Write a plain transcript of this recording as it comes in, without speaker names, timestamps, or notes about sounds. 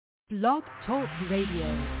Blog Talk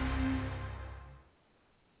Radio.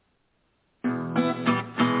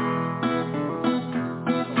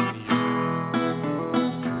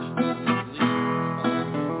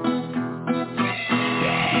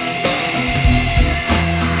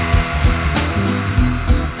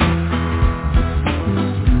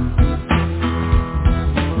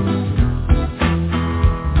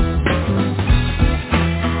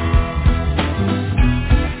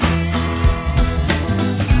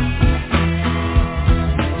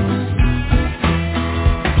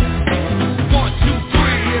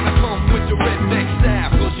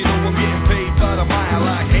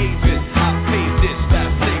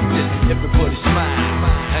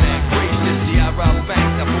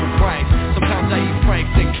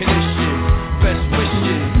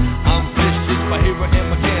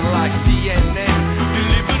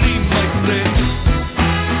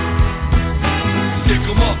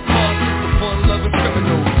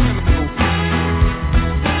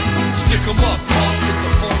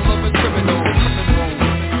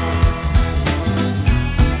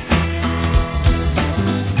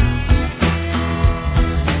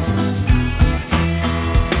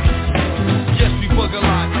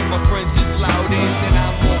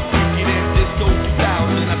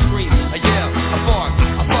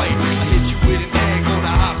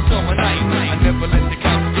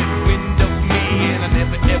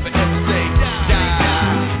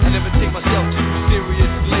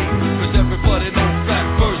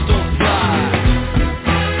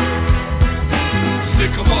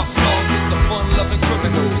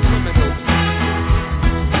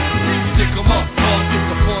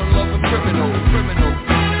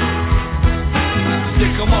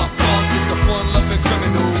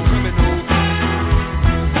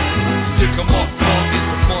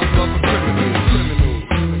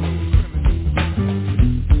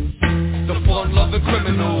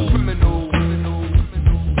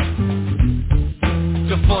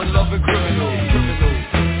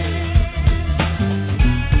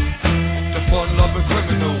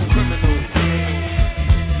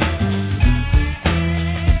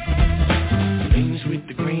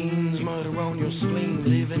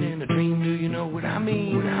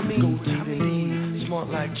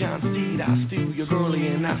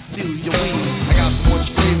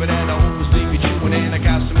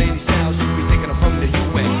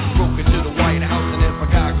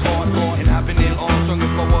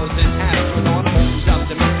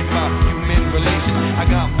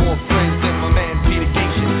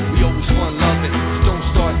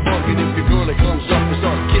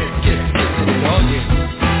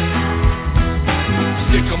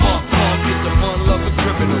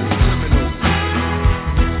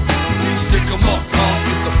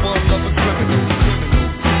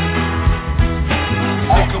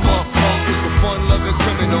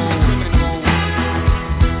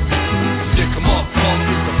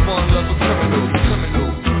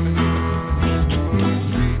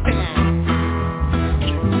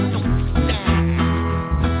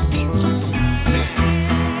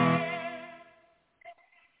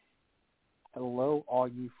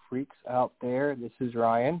 This is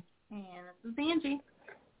Ryan. And this is Angie.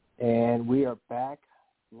 And we are back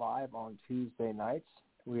live on Tuesday nights.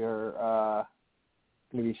 We are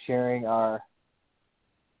going to be sharing our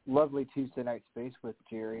lovely Tuesday night space with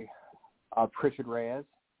Jerry Pritchard Reyes.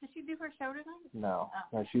 Did she do her show tonight? No,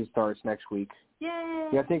 she starts next week. Yay!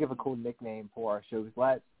 We got to think of a cool nickname for our show.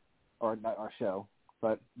 Or not our show,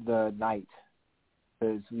 but the night.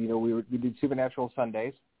 Because, we did Supernatural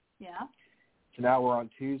Sundays. Yeah. So now we're on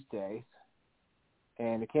Tuesdays.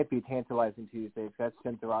 And it can't be Tantalizing Tuesdays. That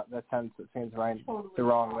sends the wrong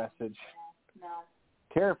message. No.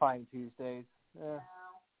 Terrifying Tuesdays. No.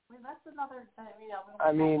 That's another.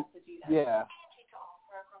 Yeah.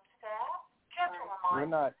 We're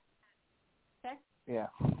not. Okay. Yeah.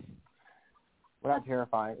 We're not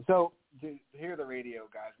terrifying. So, to hear the radio,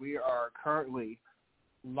 guys, we are currently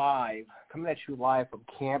live, coming at you live from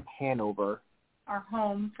Camp Hanover. Our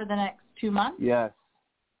home for the next 2 months? Yes.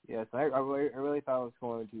 Yes, I really thought it was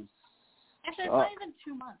going to Actually, suck. it's not even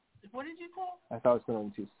 2 months. What did you say? I thought it was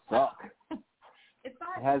going to suck. It's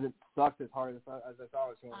not. It hasn't sucked as hard as I thought it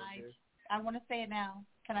was going to. I want to say it now.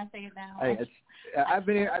 Can I say it now? Hey, I've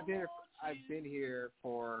been here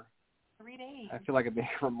for 3 days. I feel like I've been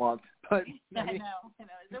here for a month, but I know. Is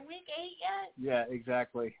it week 8 yet? Yeah,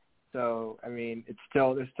 exactly. So it's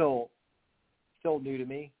still new to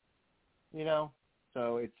me,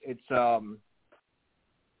 So it's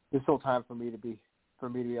there's still time for me to be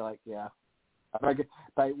like, yeah.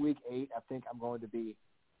 By week 8, I think I'm going to be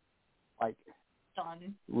like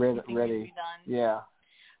done. ready. Done? Yeah.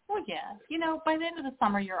 Well, yeah. By the end of the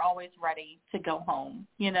summer, you're always ready to go home,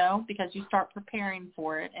 because you start preparing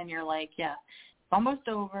for it, and you're like, yeah, it's almost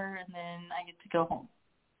over, and then I get to go home.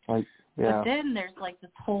 Like, yeah. But then there's, like,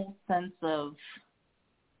 this whole sense of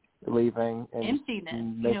leaving and emptiness,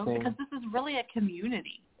 missing. because this is really a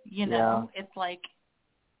community, Yeah. It's like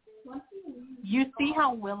you see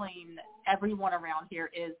how willing everyone around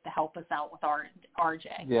here is to help us out with our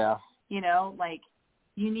RJ. Yeah. Like,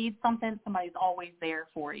 you need something, somebody's always there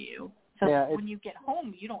for you. So when you get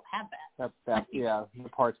home, you don't have that. Yeah,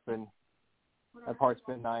 that part's been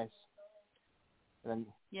nice. And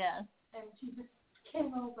yes. And she just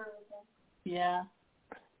came over again. Yeah.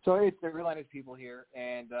 So it's the real nice people here,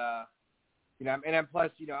 and and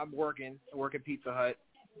plus, I'm working. I work at Pizza Hut,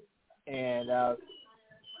 and I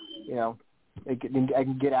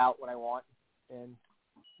can get out when I want, and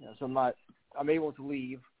so I'm able to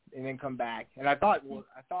leave and then come back. And I thought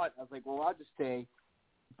I was like, well, I'll just stay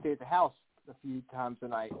at the house a few times a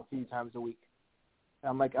night, a few times a week. And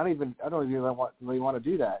I'm like, I don't even really want to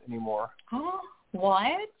do that anymore. Huh?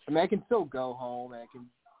 What? I mean, I can still go home and I can,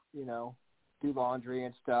 do laundry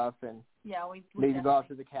and stuff, and we maybe go out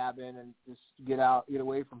to the cabin and just get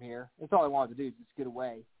away from here. That's all I wanted to do, just get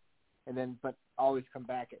away, and then but always come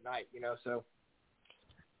back at night, so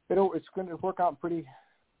it's going to work out pretty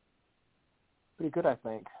good, I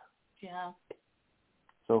think. Yeah.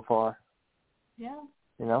 So far. Yeah.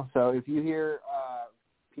 So if you hear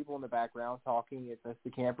people in the background talking, that's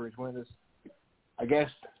the campers. One of this, I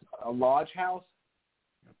guess, a lodge house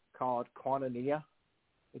called Quanania.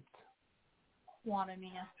 It's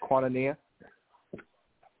Quanania.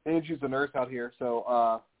 And she's a nurse out here,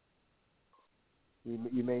 so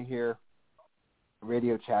you may hear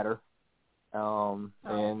radio chatter. And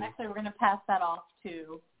actually, we're going to pass that off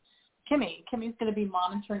to Kimmy. Kimmy's going to be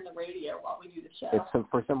monitoring the radio while we do the show. It's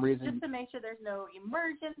for some reason, just to make sure there's no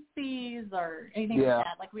emergencies or anything like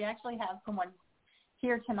that. Like, we actually have someone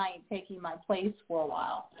here tonight taking my place for a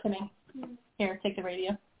while. Kimmy, here, take the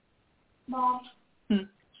radio. Mom.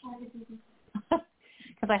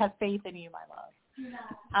 Because I have faith in you, my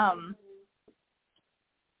love.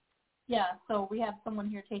 Yeah, so we have someone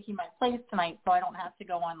here taking my place tonight, so I don't have to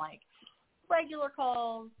go on, like, regular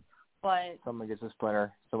calls, but... Someone gets a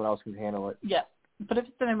splinter, someone else can handle it. Yeah, but if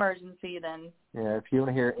it's an emergency, then... Yeah, if you want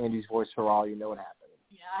to hear Andy's voice for all, you know what happened.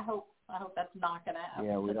 Yeah, I hope that's not going to happen.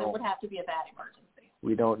 Yeah, it would have to be a bad emergency.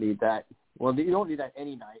 We don't need that. Well, you don't need that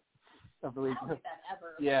any night. I don't need that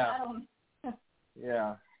ever. Yeah.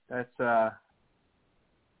 Yeah, that's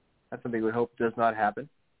something we hope does not happen.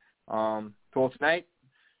 So tonight,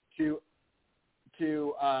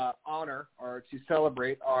 to honor or to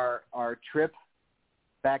celebrate our trip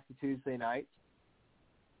back to Tuesday night,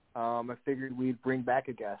 I figured we'd bring back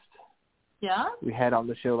a guest. Yeah? We had on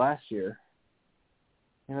the show last year.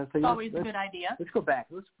 So it's always a good idea. Let's go back.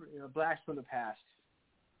 Let's blast from the past.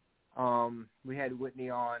 We had Whitney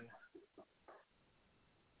on,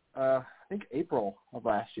 I think April of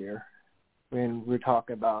last year, when we were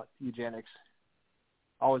talking about eugenics.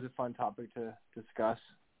 Always a fun topic to discuss.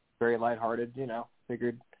 Very lighthearted,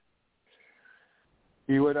 Figured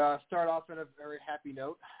you would start off on a very happy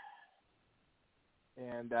note,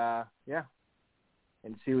 and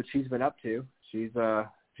and see what she's been up to. She's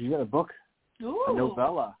in a book, a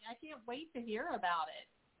novella. I can't wait to hear about it.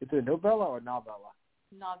 Is it a novella or novella?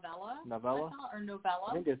 Novella? Or novella?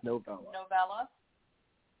 I think it's novella. Novella.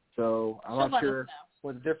 So I'm She'll not let sure us know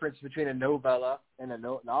what the difference between a novella and a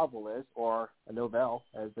novel is, or a novelle,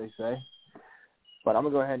 as they say. But I'm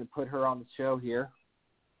going to go ahead and put her on the show here,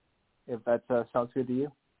 if that sounds good to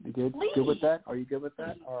you. You good? Please. Good with that? Are you good with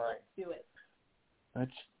that? All right. Let's do it.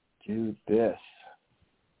 Let's do this.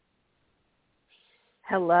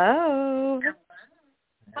 Hello. Hey.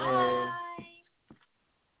 Bye.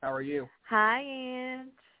 How are you? Hi,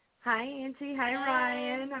 Aunt. Hi, Auntie. Hi,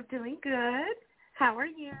 Ryan. I'm doing good. How are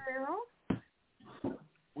you?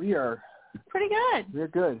 We are pretty good. We're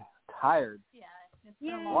good. Tired.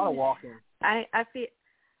 Yeah. A lot of walking. I feel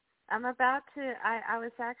I'm about to. I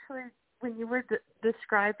was actually, when you were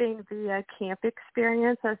describing the camp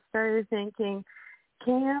experience, I started thinking,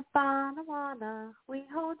 Camp Bonawana, we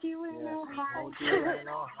hold you in our hearts.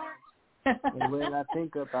 And when I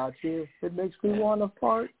think about you, it makes me want to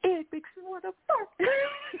fart. It makes me want to fart.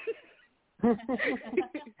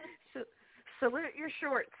 Salute your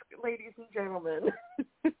shorts, ladies and gentlemen.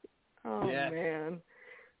 Oh, yes. Man.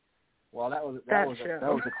 Well, that was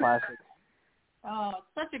a classic. Oh,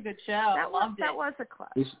 such a good show. I loved it. That was a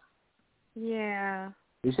classic. Yeah.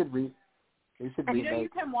 We should remake. You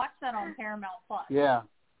can watch that on Paramount Plus. Yeah.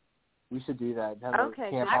 We should do that. Have a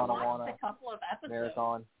Camp I Bonawana watched a couple of episodes.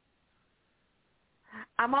 marathon.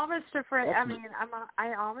 I'm almost afraid.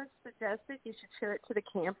 I almost suggested you should show it to the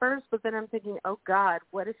campers, but then I'm thinking, oh God,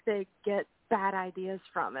 what if they get bad ideas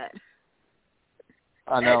from it?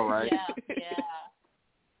 I know, right? Yeah.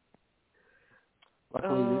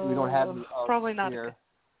 Luckily, we don't have any probably not here.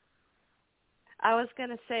 I was going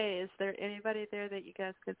to say, is there anybody there that you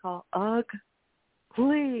guys could call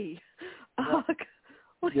Ugly?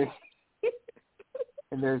 Ugly.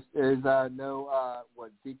 And there's no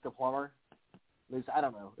Zeke the plumber. At least I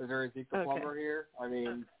don't know. Is there a Zeke the plumber here? I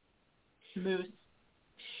mean, Moose.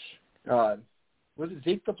 Was it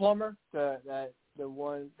Zeke the plumber? That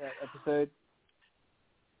episode.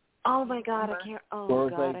 Oh my God, I can't. Oh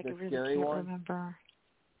God, I really can't remember.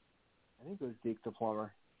 I think it was Zeke the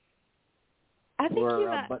plumber. I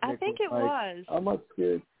think it was. I'm not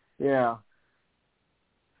scared. Yeah.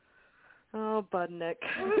 Oh, Budnick.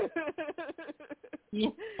 Yeah.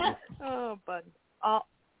 Oh, Bud. Oh,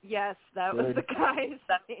 yes, that was the guy's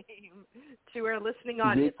name. To our listening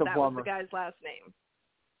audience, that was the guy's last name.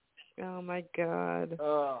 Oh, my God.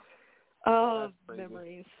 Oh,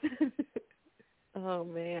 memories. Oh,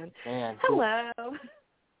 man. Hello.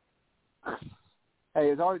 Hey,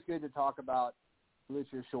 it's always good to talk about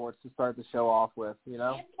Lucia Shorts to start the show off with, you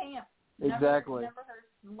know? And camp. Exactly. Never heard.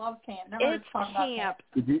 Love camp. It's camp.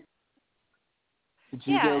 Did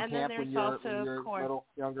you go and camp then when there's you were a little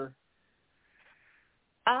younger?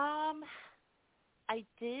 I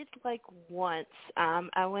did once.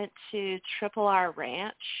 I went to Triple R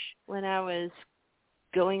Ranch when I was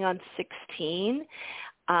going on 16.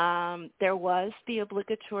 There was the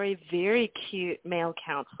obligatory, very cute male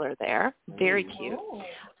counselor there. Very cute.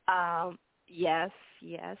 Yes.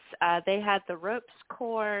 They had the ropes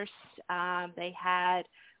course. They had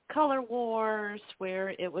color wars where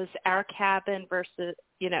it was our cabin versus,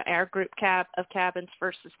 our group of cabins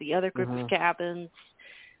versus the other group of cabins.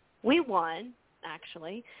 We won,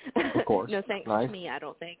 actually. Of course. No thanks to me, I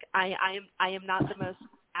don't think. I am not the most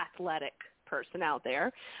athletic person out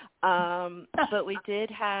there. But we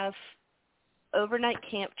did have overnight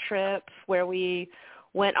camp trip where we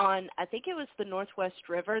went on, I think it was the Northwest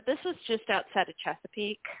River. This was just outside of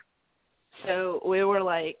Chesapeake. So we were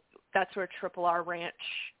that's where Triple R Ranch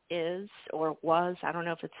is or was. I don't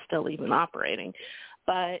know if it's still even operating.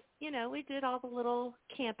 But, we did all the little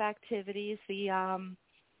camp activities, the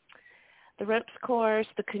ropes course,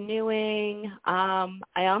 the canoeing. I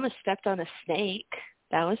almost stepped on a snake.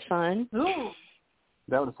 That was fun. Ooh.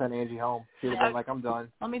 That would have sent Angie home. She would have been I'm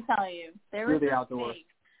done. Let me tell you, there was a snake.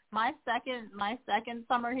 My second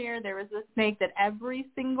summer here, there was a snake that every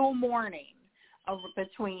single morning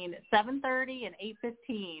between 7:30 and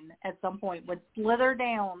 8:15 at some point would slither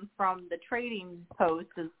down from the trading post,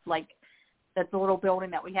 that's a little building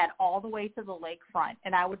that we had, all the way to the lakefront.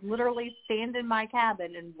 And I would literally stand in my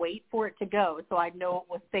cabin and wait for it to go so I'd know it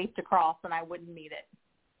was safe to cross and I wouldn't meet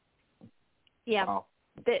it. Yeah. Wow.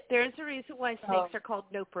 There's a reason why snakes are called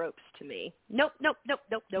nope ropes to me. Nope.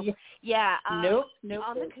 Yeah. Nope.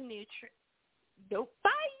 On the canoe trip. Nope.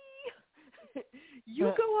 Bye.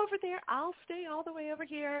 You go over there. I'll stay all the way over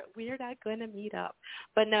here. We're not going to meet up.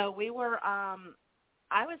 But no, we were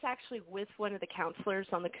I was actually with one of the counselors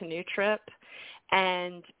on the canoe trip,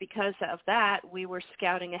 and because of that, we were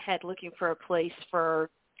scouting ahead looking for a place for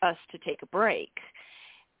us to take a break.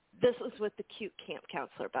 This was with the cute camp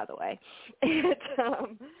counselor, by the way. And,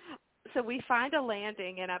 so we find a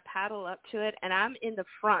landing, and I paddle up to it, and I'm in the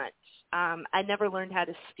front. I never learned how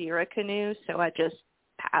to steer a canoe, so I just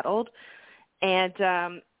paddled.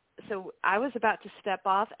 And so I was about to step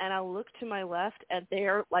off, and I looked to my left, and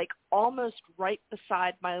there, almost right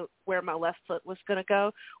beside where my left foot was going to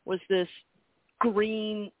go, was this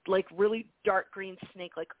green, really dark green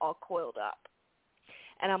snake, all coiled up.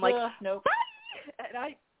 And I'm nope. Bye! And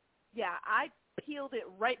I peeled it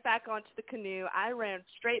right back onto the canoe. I ran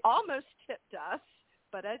straight, almost tipped us,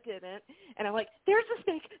 but I didn't. And I'm there's a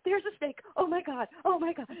snake. Oh my God,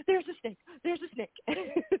 there's a snake.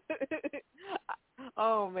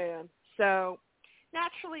 Oh man. So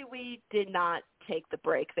naturally we did not take the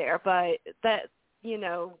break there, but that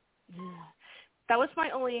was my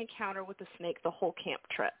only encounter with the snake the whole camp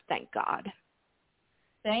trip, thank God.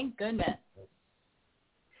 Thank goodness.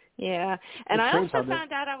 Yeah, and I also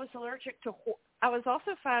found out I was allergic to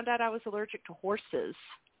horses.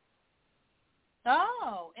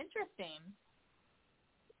 Oh, interesting.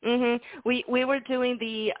 We were doing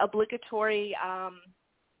the obligatory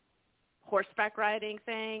horseback riding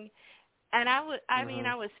thing, and I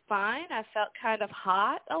was fine. I felt kind of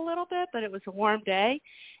hot a little bit, but it was a warm day,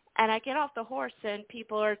 and I get off the horse, and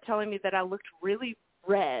people are telling me that I looked really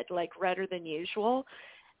red, redder than usual.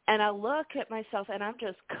 And I look at myself, and I'm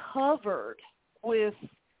just covered with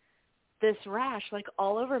this rash, like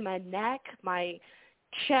all over my neck, my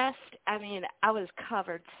chest. I mean, I was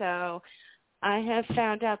covered. So I have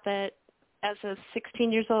found out that as of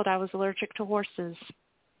 16 years old, I was allergic to horses.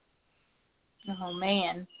 Oh,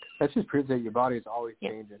 man. That just proves that your body is always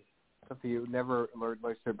changing. Something you never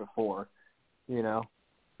allergic to before, you know,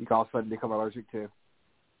 you can all of a sudden become allergic to. You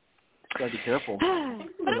got to be careful. But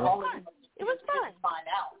it was fun. It was fun. Find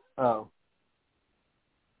out. Oh.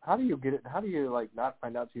 How do you get it? How do you, like, not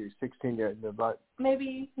find out till you're 16 yet in the butt?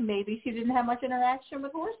 Maybe she didn't have much interaction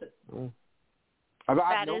with horses. Mm.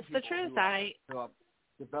 That is the truth. Who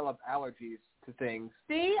develop allergies to things.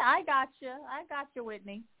 See, I got you,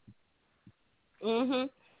 Whitney. Mhm.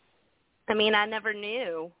 I mean, I never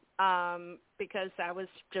knew because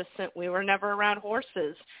we were never around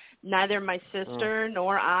horses. Neither my sister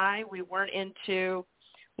nor I.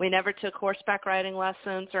 We never took horseback riding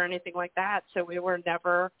lessons or anything like that. So we were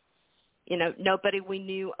never, nobody we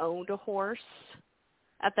knew owned a horse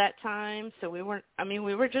at that time. So we were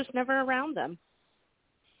just never around them.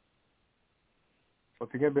 Well,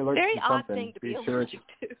 if you're going to be allergic Very to odd something, thing to be allergic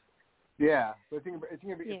to. Yeah, but if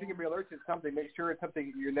you're going to be allergic to something, make sure it's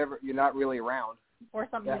something you're not really around. Or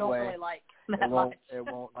something you don't really like that much. It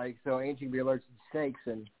won't, like, so Ain't you can be allergic to snakes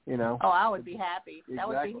and, Oh, I would be happy.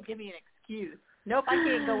 Exactly. That would give me an excuse. Nope, I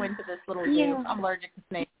can't go into this little game. I'm allergic to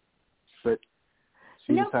snakes. But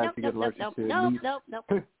she decides to get allergic to meat. Nope.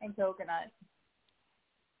 And coconut.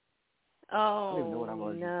 Oh, I don't even know what I'm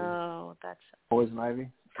allergic to. That's poison ivy.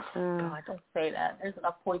 God, don't say that. There's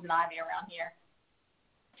enough poison ivy around here.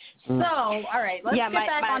 So, all right, let's get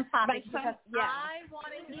back on topic because I want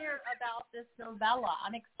to hear about this novella.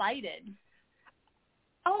 I'm excited.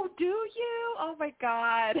 Oh, do you? Oh, my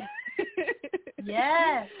God.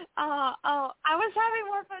 Yes. I was having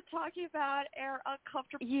more fun talking about our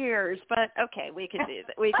uncomfortable years, but okay, we could do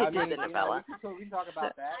that. We could do the novella. We can talk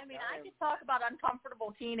about that. I mean, I could talk about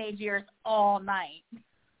uncomfortable teenage years all night.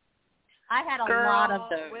 I had a lot of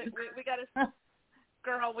those. We got to...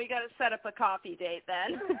 Girl, we got to set up a coffee date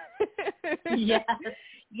then. Yes.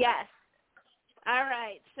 Yes. All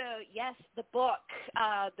right. So, yes, the book,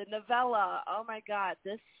 the novella. Oh, my God.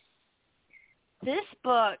 This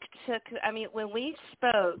book took, when we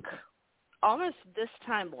spoke almost this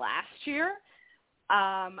time last year,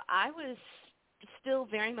 I was still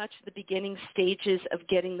very much at the beginning stages of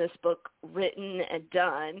getting this book written and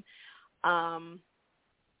done.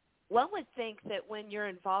 One would think that when you're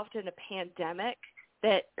involved in a pandemic,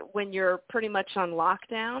 that when you're pretty much on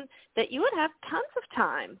lockdown, that you would have tons of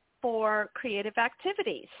time for creative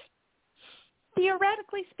activities,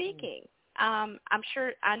 theoretically speaking. I'm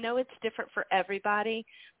sure, I know it's different for everybody,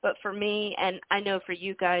 but for me, and I know for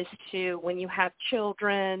you guys too, when you have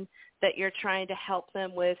children that you're trying to help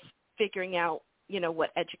them with figuring out, what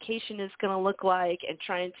education is going to look like and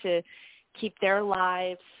trying to keep their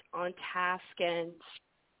lives on task and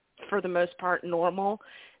for the most part normal,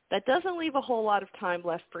 that doesn't leave a whole lot of time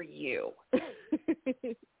left for you.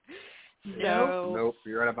 Nope,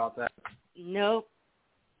 you're right about that. Nope.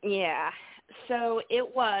 Yeah. So it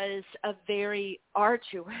was a very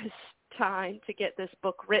arduous time to get this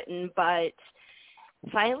book written, but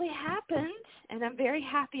finally happened, and I'm very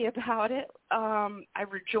happy about it. I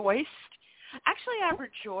rejoiced. Actually, I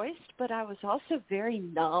rejoiced, but I was also very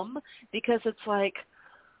numb because it's like,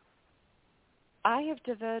 I have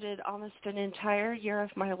devoted almost an entire year of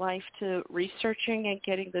my life to researching and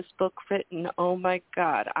getting this book written. Oh, my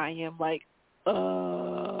God. I am like,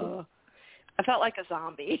 I felt like a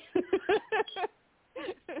zombie.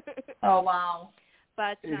 Oh, wow.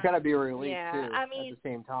 But it's got to be a relief, too, at the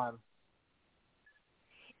same time.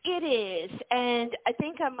 It is, and I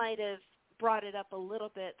think I might have brought it up a little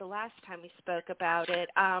bit the last time we spoke about it.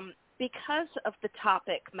 Because of the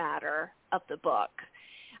topic matter of the book,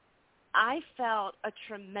 I felt a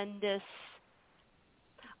tremendous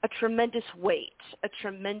weight, a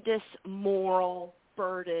tremendous moral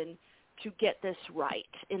burden to get this right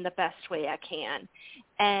in the best way I can.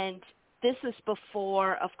 And this is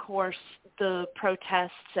before, of course, the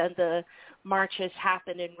protests and the marches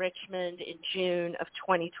happened in Richmond in June of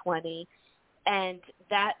 2020. And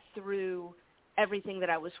that threw everything that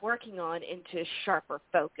I was working on into sharper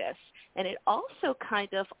focus. And it also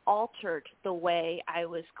kind of altered the way I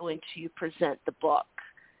was going to present the book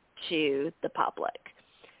to the public.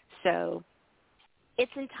 So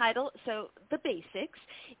it's entitled, the basics,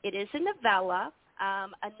 it is a novella.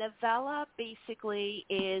 A novella basically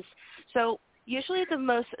is, usually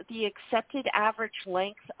the accepted average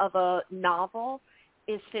length of a novel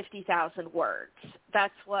is 50,000 words.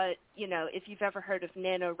 That's what, if you've ever heard of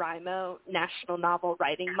NaNoWriMo, National Novel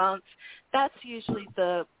Writing Month, that's usually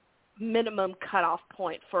the minimum cutoff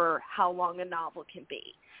point for how long a novel can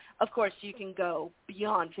be. Of course, you can go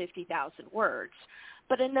beyond 50,000 words,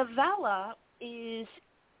 but a novella is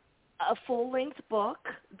a full-length book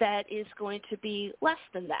that is going to be less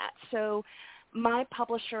than that. So my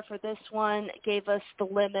publisher for this one gave us the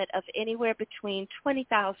limit of anywhere between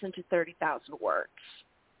 20,000 to 30,000 words.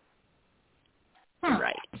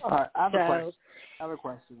 Right. All right. I have a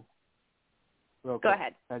question. Real quick. Go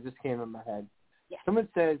ahead. That just came in my head. Yeah. Someone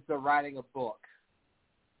says they're writing a book,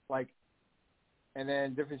 and then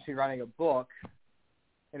the difference between writing a book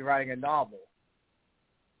and writing a novel.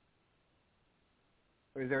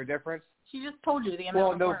 Is there a difference? She just told you the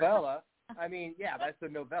amount of novella. I mean, yeah, that's a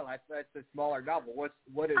novella. That's a smaller novel. What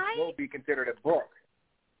will be considered a book?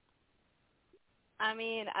 I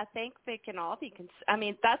mean, I think they can all be.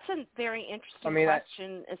 That's a very interesting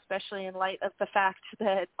question, especially in light of the fact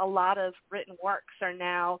that a lot of written works are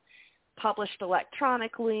now published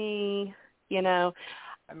electronically. You know.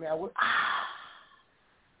 I mean,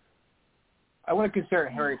 I wouldn't consider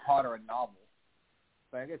Harry Potter a novel,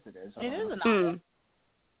 but I guess it is. It is a novel.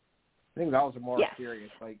 I think novels are more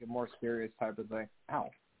serious, like a more serious type of thing.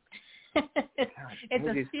 Ow. It's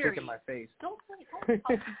a series. In my face. Don't tell people.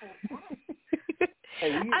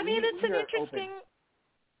 Hey, it's an interesting.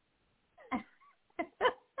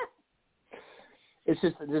 It's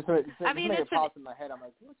just it pops in my head. I'm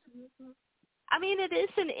like, what's this? I mean, it is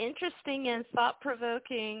an interesting and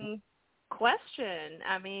thought-provoking question.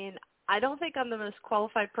 I mean, I don't think I'm the most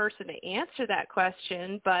qualified person to answer that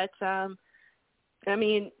question, but I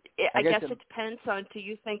guess it depends on do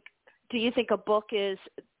you think a book is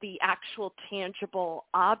the actual tangible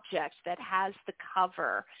object that has the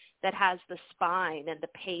cover, that has the spine and the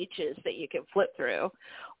pages that you can flip through?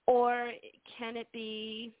 Or can it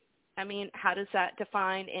be, how does that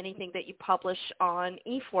define anything that you publish on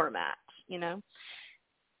e-format, you know?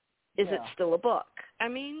 Is it still a book?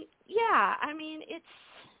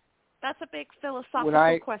 That's a big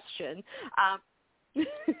philosophical question.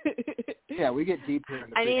 Yeah, we get deep here.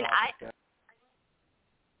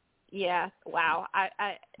 Wow.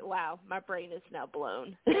 Wow. My brain is now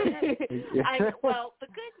blown. Well, the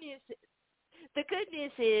good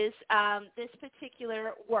news is this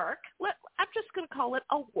particular work. I'm just going to call it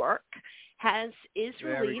a work. Is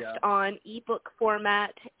released on ebook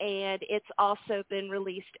format, and it's also been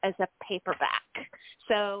released as a paperback.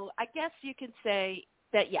 So I guess you can say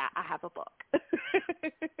that I have a book.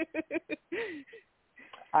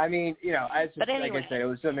 Like I said, it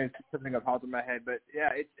was something that popped in my head. But yeah,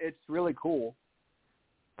 it's really cool.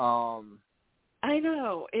 I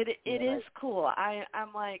know it is cool.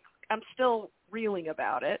 I'm still reeling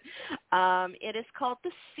about it. It is called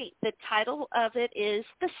the title of it is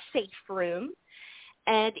The Safe Room,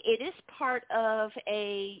 and it is part of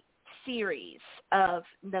a series of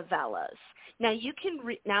novellas. Now you can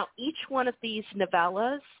now each one of these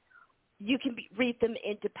novellas, you can read them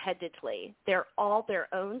independently. They're all their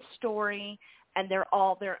own story, and they're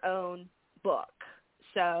all their own book.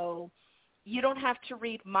 So you don't have to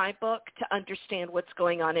read my book to understand what's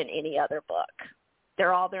going on in any other book.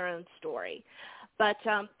 They're all their own story. But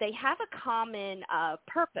they have a common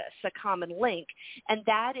purpose, a common link, and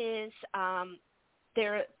that is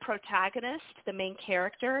their protagonist, the main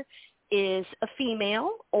character, is a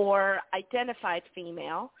female or identified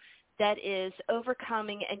female that is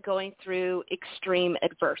overcoming and going through extreme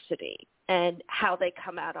adversity and how they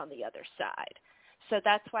come out on the other side. So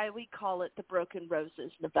that's why we call it the Broken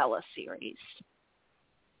Roses novella series.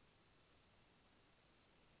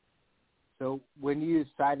 So when you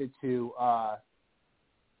decided to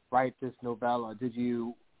write this novella,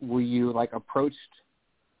 were you approached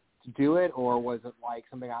to do it, or was it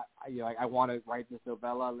something I want to write this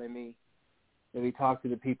novella? Let me talk to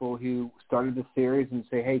the people who started the series and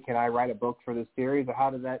say, hey, can I write a book for this series? Or how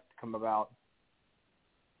did that come about?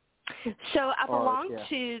 So I belong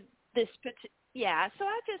to this so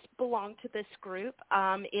I just belong to this group.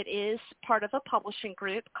 It is part of a publishing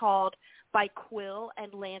group called By Quill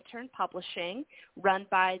and Lantern Publishing, run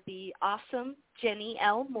by the awesome Jenny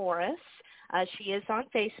L. Morris. She is on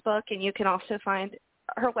Facebook, and you can also find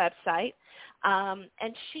her website.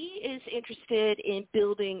 And she is interested in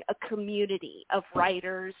building a community of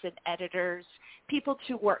writers and editors, people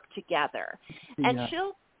to work together. And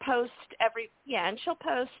she'll post every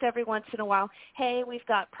once in a while, hey, we've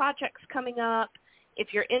got projects coming up.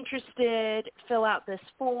 If you're interested, fill out this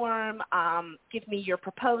form, give me your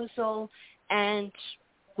proposal, and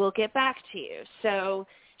we'll get back to you. So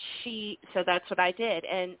that's what I did.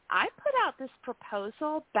 And I put out this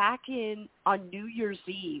proposal back on New Year's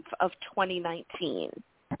Eve of 2019.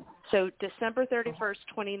 So December 31st,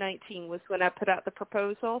 2019 was when I put out the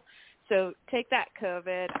proposal. So take that,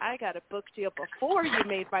 COVID. I got a book deal before you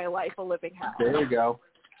made my life a living hell. There you go.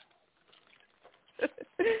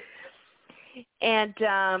 And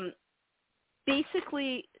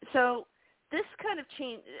basically, so this kind of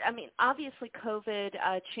changed. I mean, obviously COVID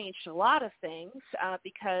changed a lot of things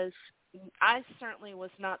because I certainly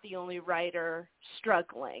was not the only writer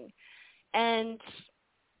struggling. And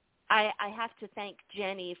I have to thank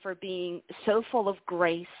Jenny for being so full of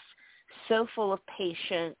grace, so full of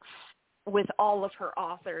patience with all of her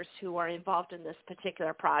authors who are involved in this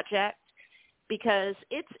particular project, because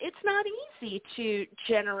it's not easy to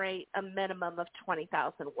generate a minimum of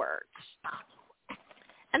 20,000 words.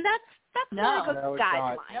 And that's more of a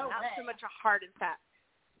guideline, not so much a hard and fast.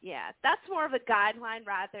 Yeah, that's more of a guideline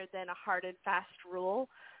rather than a hard and fast rule.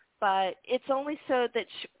 But it's only so that,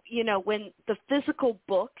 when the physical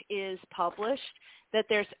book is published, that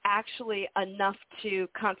there's actually enough to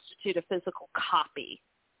constitute a physical copy.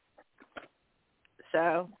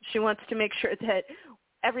 So she wants to make sure that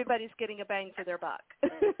everybody's getting a bang for their buck.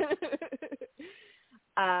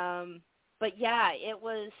 But yeah, it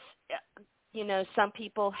was, some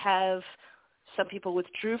people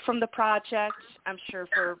withdrew from the project, I'm sure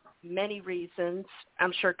for many reasons.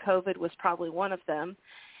 I'm sure COVID was probably one of them.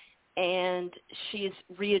 And she's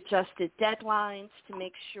readjusted deadlines to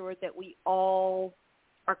make sure that we all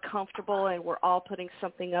are comfortable and we're all putting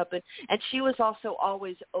something up. And she was also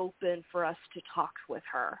always open for us to talk with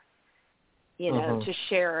her, to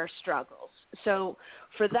share our struggles. So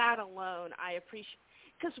for that alone, I appreciate,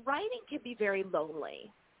 because writing can be very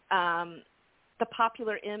lonely. The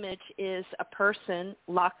popular image is a person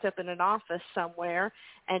locked up in an office somewhere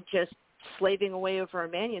and just slaving away over a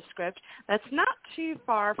manuscript. That's not too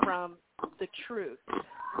far from the truth,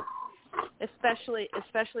 especially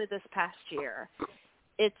this past year.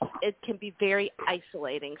 It can be very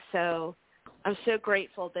isolating. So I'm so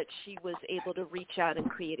grateful that she was able to reach out and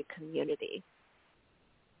create a community.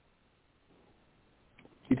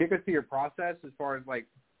 Can you take us through your process as far as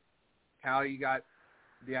how you got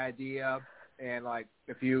the idea, and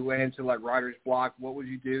if you went into writer's block, what would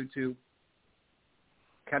you do to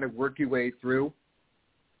kind of work your way through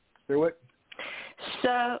it?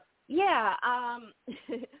 So yeah,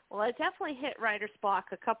 well, I definitely hit writer's block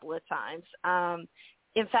a couple of times.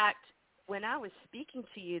 In fact, when I was speaking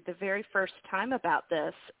to you the very first time about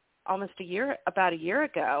this, about a year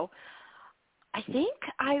ago, I think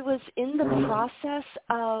I was in the process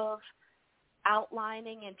of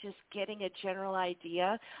outlining and just getting a general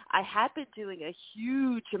idea. I had been doing a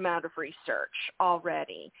huge amount of research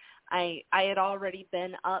already. I had already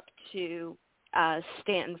been up to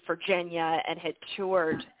Stanton, Virginia, and had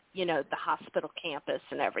toured, the hospital campus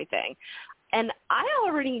and everything. And I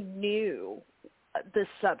already knew the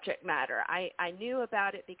subject matter. I knew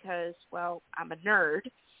about it because, well, I'm a nerd.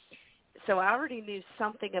 So I already knew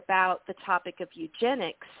something about the topic of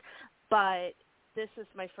eugenics, but this is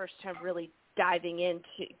my first time really diving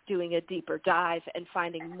into doing a deeper dive and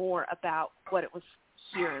finding more about what it was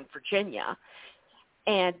here in Virginia.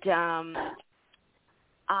 And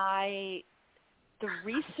the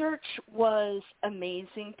research was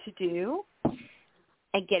amazing to do,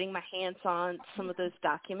 and getting my hands on some of those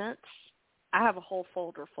documents. I have a whole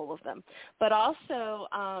folder full of them. But also,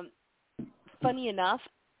 funny enough,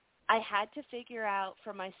 I had to figure out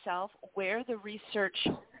for myself where the research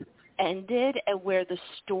ended and where the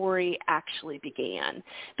story actually began,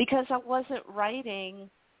 because I wasn't writing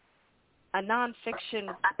a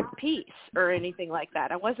nonfiction piece or anything like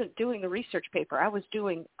that. I wasn't doing a research paper. I was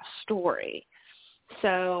doing a story.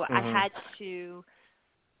 So I had to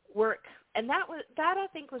work, and that I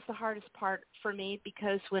think was the hardest part for me,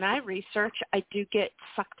 because when I research, I do get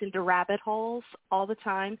sucked into rabbit holes all the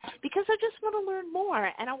time because I just want to learn more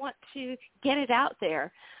and I want to get it out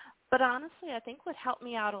there. But honestly, I think what helped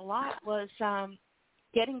me out a lot was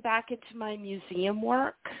getting back into my museum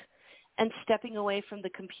work and stepping away from the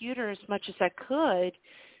computer as much as I could,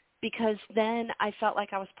 because then I felt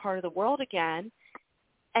like I was part of the world again,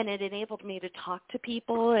 and it enabled me to talk to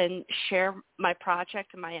people and share my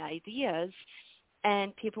project and my ideas,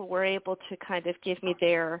 and people were able to kind of give me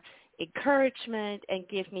their encouragement and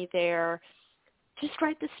give me their, just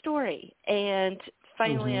write the story. And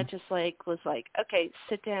finally I just was like, okay,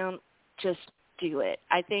 sit down, just do it.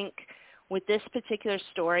 I think with this particular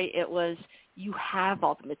story, it was, you have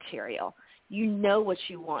all the material. You know what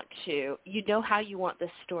you want to. You know how you want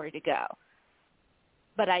this story to go.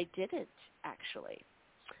 But I didn't, actually.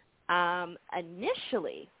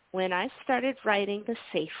 Initially, when I started writing The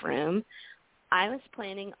Safe Room, I was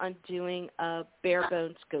planning on doing a bare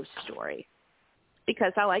bones ghost story,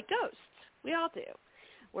 because I like ghosts. We all do.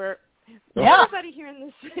 Yeah. Everybody here in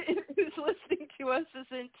this who's listening to us is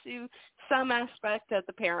into some aspect of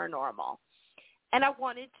the paranormal. And I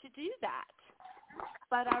wanted to do that.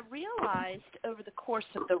 But I realized over the course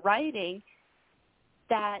of the writing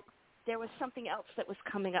that there was something else that was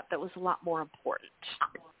coming up that was a lot more important.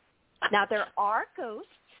 Now, there are ghosts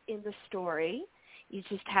in the story. You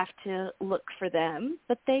just have to look for them,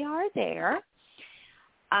 but they are there.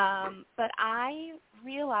 But I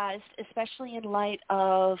realized, especially in light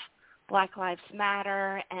of Black Lives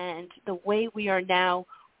Matter and the way we are now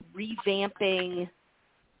revamping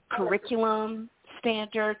curriculum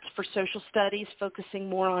standards for social studies, focusing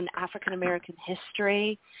more on African American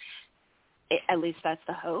history, at least that's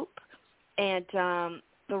the hope, and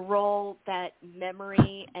the role that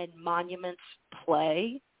memory and monuments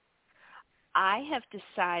play, I have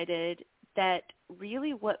decided that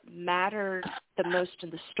really what matters the most in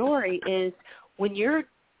the story is when you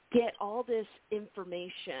get all this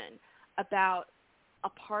information about a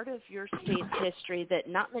part of your state's history that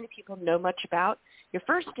not many people know much about, your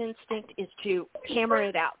first instinct is to hammer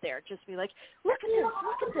it out there. Just be like, look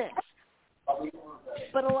at this.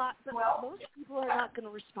 But most people are not going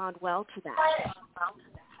to respond well to that.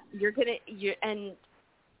 And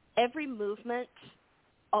every movement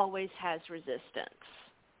always has resistance.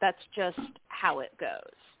 That's just how it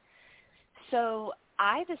goes. So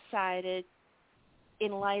I decided,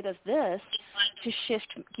 in light of this, to shift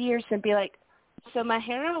gears and be like, so my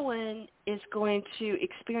heroine is going to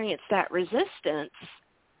experience that resistance,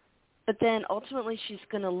 but then ultimately she's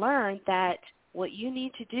going to learn that what you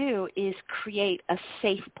need to do is create a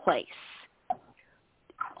safe place.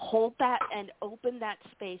 Hold that and open that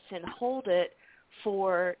space and hold it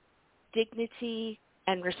for dignity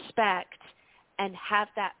and respect, and have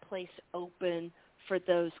that place open for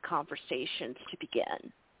those conversations to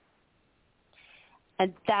begin.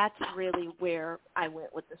 And that's really where I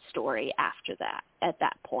went with the story after that, at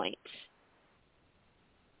that point.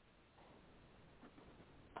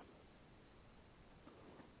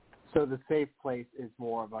 So the safe place is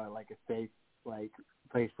more of a safe place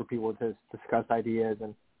for people to discuss ideas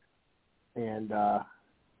and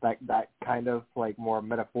that kind of more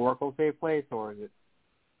metaphorical safe place, or is it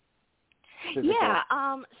physical? Yeah.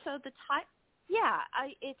 So the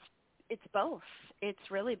it's both. It's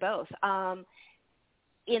really both.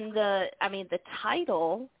 The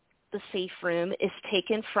title, The Safe Room, is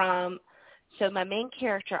taken from, so my main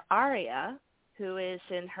character, Aria, who is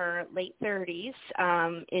in her late 30s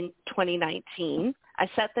in 2019. I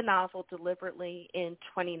set the novel deliberately in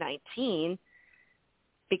 2019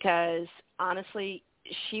 because, honestly,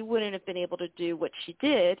 she wouldn't have been able to do what she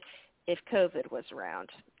did if COVID was around.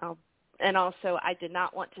 And also, I did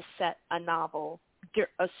not want to set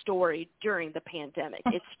a story during the pandemic.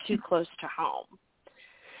 It's too close to home.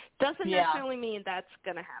 Doesn't necessarily mean that's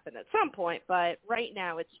going to happen at some point, but right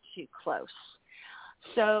now it's too close.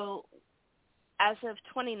 So as of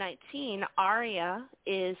 2019, Aria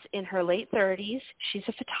is in her late 30s. She's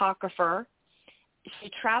a photographer.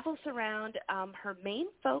 She travels around. Her main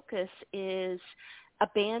focus is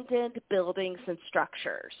abandoned buildings and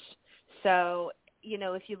structures. So,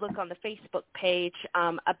 if you look on the Facebook page,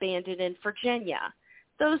 Abandoned in Virginia,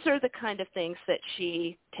 those are the kind of things that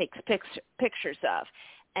she takes pictures of.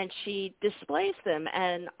 And she displays them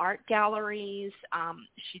in art galleries.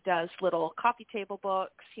 She does little coffee table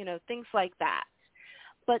books, things like that.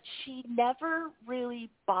 But she never really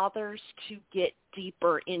bothers to get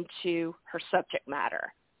deeper into her subject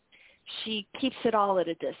matter. She keeps it all at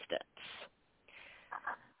a distance.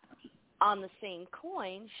 On the same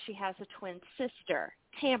coin, she has a twin sister,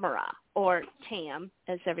 Tamara, or Tam,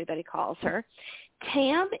 as everybody calls her.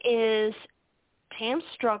 Tam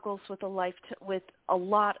struggles with a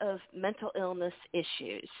lot of mental illness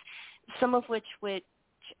issues, some of which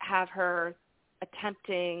have her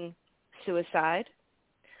attempting suicide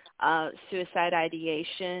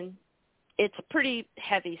ideation. It's pretty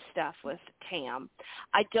heavy stuff with Tam.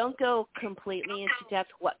 I don't go completely into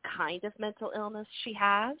depth what kind of mental illness she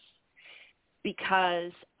has,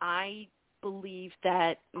 because I believe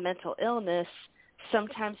that mental illness,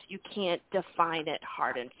 sometimes you can't define it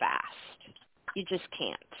hard and fast. You just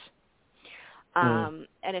can't. And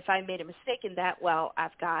if I made a mistake in that,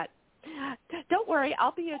 don't worry,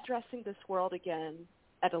 I'll be addressing this world again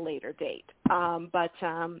at a later date. But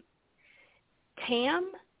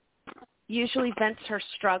Tam usually vents her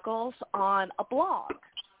struggles on a blog,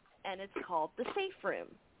 and it's called The Safe Room,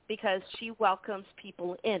 because she welcomes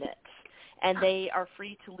people in it. And they are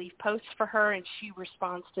free to leave posts for her, and she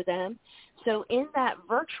responds to them. So in that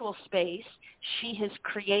virtual space, she has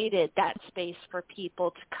created that space for people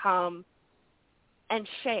to come and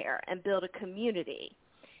share and build a community.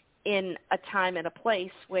 in a time and a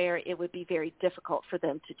place where it would be very difficult for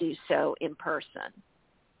them to do so in person.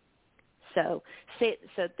 So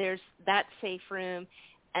there's that safe room,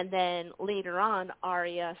 and then later on,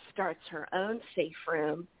 Aria starts her own safe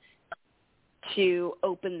room to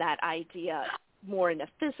open that idea more in a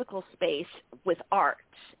physical space with art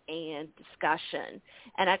and discussion.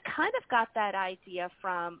 And I kind of got that idea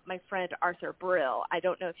from my friend Arthur Brill. I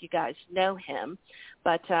don't know if you guys know him,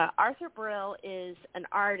 but Arthur Brill is an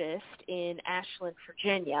artist in Ashland,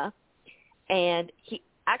 Virginia, and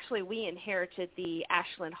we inherited the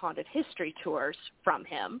Ashland Haunted History Tours from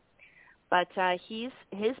him. But his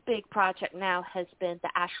big project now has been the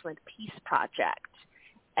Ashland Peace Project.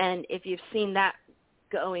 And if you've seen that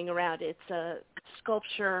going around, it's a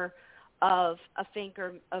sculpture of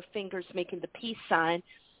fingers making the peace sign.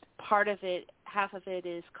 Part of it, half of it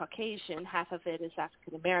is Caucasian, half of it is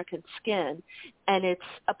African American skin, and it's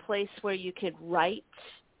a place where you can write,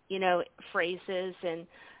 phrases and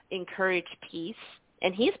encourage peace.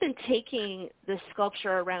 And he's been taking this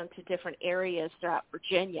sculpture around to different areas throughout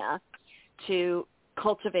Virginia to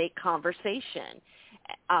cultivate conversation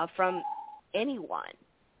from anyone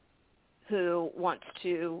who wants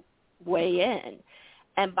to weigh in.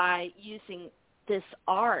 And by using this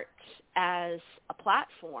art as a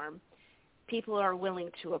platform, people are willing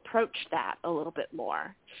to approach that a little bit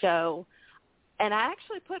more. So, and I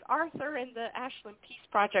actually put Arthur and the Ashland Peace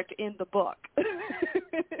Project in the book.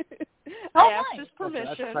 I asked his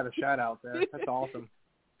permission. That's kind of shout out there. That's awesome.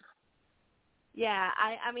 Yeah,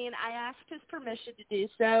 I asked his permission to do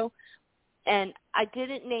so, and I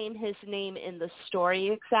didn't name his name in the story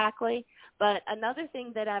exactly, but another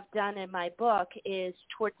thing that I've done in my book is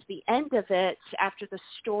towards the end of it, after the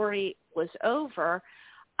story was over,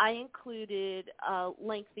 I included a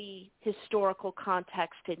lengthy historical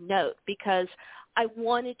context and note because I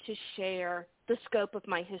wanted to share the scope of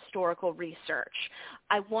my historical research.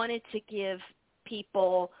 I wanted to give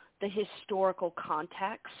people the historical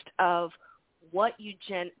context of what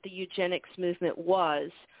the eugenics movement was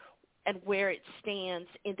and where it stands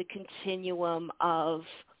in the continuum of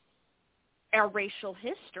our racial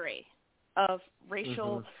history, of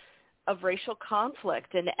racial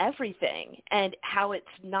conflict and everything, and how it's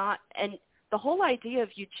not, and the whole idea of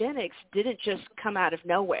eugenics didn't just come out of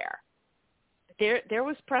nowhere. There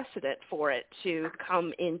was precedent for it to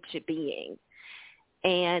come into being.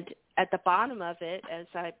 And at the bottom of it, as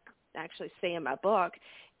I actually say in my book,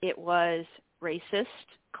 it was racist,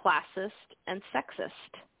 classist, and sexist.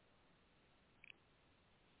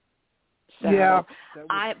 So yeah,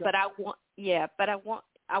 I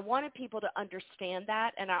wanted people to understand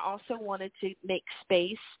that, and I also wanted to make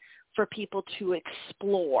space for people to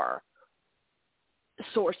explore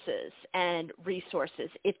sources and resources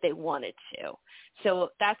if they wanted to. So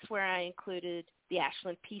that's where I included the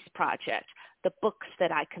Ashland Peace Project, the books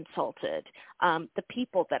that I consulted, the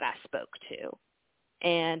people that I spoke to.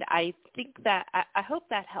 And I think that, I hope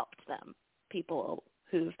that helped them, people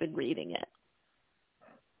who've been reading it.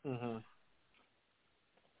 Mm-hmm.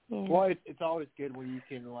 Yeah. Well, it's always good when you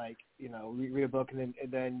can, read a book and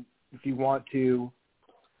then if you want to,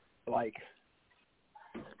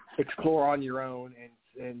 explore on your own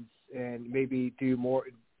and maybe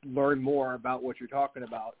learn more about what you're talking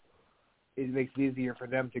about, it makes it easier for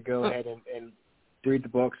them to go ahead and read the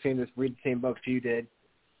book, read the same books you did,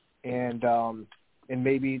 and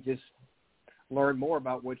maybe just learn more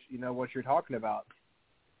about what you're talking about.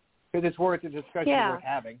 Because it's worth a discussion worth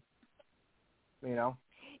having.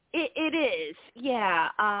 It is, yeah.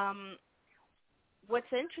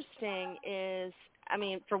 What's interesting is,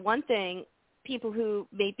 for one thing, people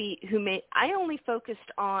I only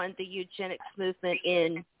focused on the eugenics movement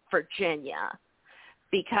in Virginia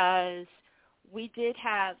because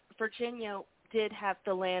Virginia did have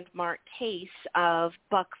the landmark case of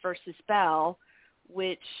Buck versus Bell,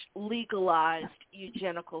 which legalized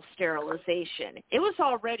eugenical sterilization. It was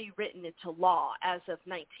already written into law as of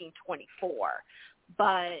 1924,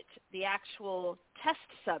 but the actual test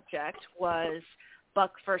subject was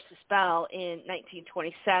Buck versus Bell in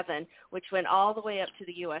 1927, which went all the way up to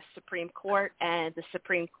the U.S. Supreme Court, and the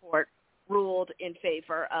Supreme Court ruled in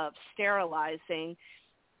favor of sterilizing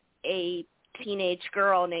a teenage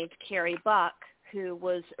girl named Carrie Buck, who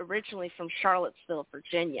was originally from Charlottesville,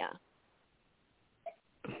 Virginia.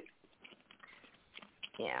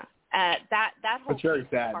 Yeah, that whole case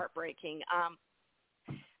is heartbreaking.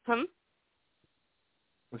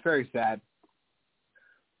 It's very sad.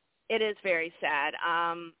 It is very sad.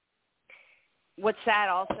 What's sad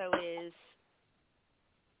also is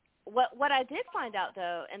what I did find out,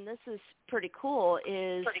 though, and this is pretty cool,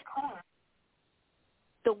 is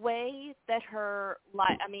the way that her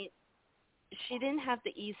life, I mean, she didn't have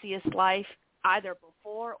the easiest life either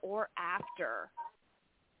before or after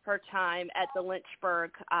her time at the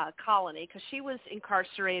Lynchburg colony, because she was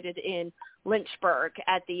incarcerated in Lynchburg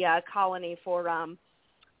at the colony for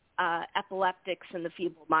epileptics and the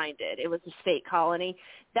feeble-minded. It was a state colony.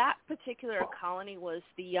 That particular colony was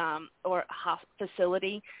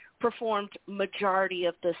facility performed majority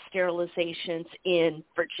of the sterilizations in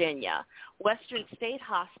Virginia. Western State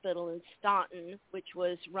Hospital in Staunton, which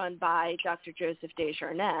was run by Dr. Joseph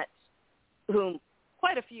Desjardins, whom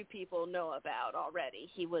quite a few people know about already.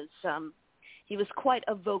 He was quite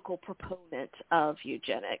a vocal proponent of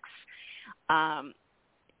eugenics.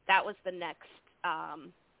 That was the next.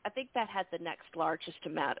 I think that had the next largest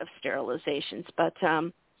amount of sterilizations. But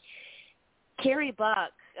Carrie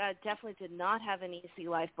Buck definitely did not have an easy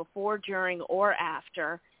life before, during, or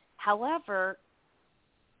after. However,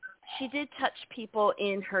 she did touch people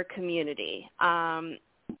in her community.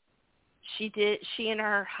 She and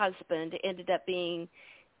her husband ended up being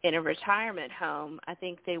in a retirement home. I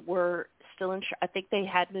think they were still I think they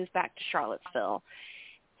had moved back to Charlottesville.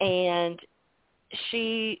 And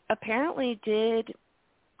she apparently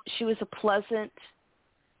she was a pleasant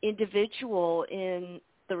individual in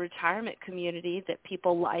the retirement community that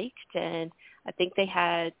people liked. And I think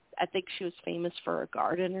she was famous for a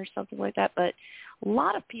garden or something like that. But a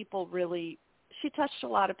lot of people she touched a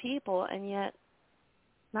lot of people, and yet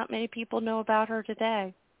not many people know about her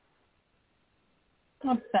today.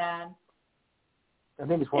 That's sad. I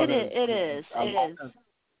think it's one of those. It is.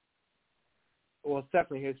 Well, it's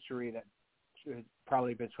definitely history that has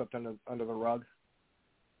probably been swept under the rug.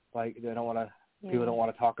 Like people don't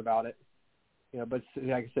want to talk about it. But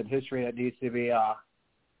like I said, history that needs to be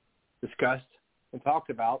discussed and talked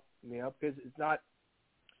about. Because it's not.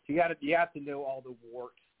 You have to know all the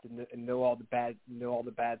warts and know all the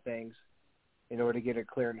bad things in order to get a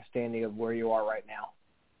clear understanding of where you are right now.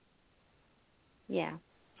 Yeah.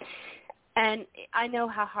 And I know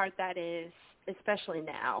how hard that is, especially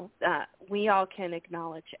now. We all can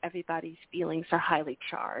acknowledge everybody's feelings are highly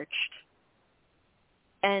charged.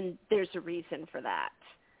 And there's a reason for that.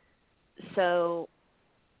 So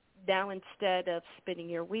now, instead of spinning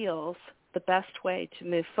your wheels, the best way to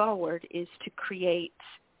move forward is to create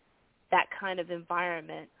that kind of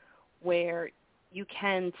environment where you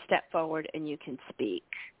can step forward and you can speak.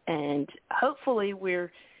 And hopefully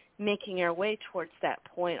we're making our way towards that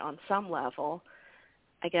point on some level.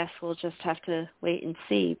 I guess we'll just have to wait and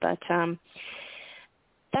see. But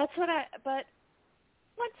but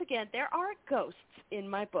once again, there are ghosts in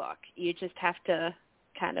my book. You just have to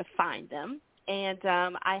kind of find them. And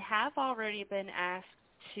I have already been asked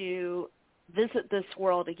to visit this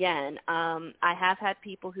world again. I have had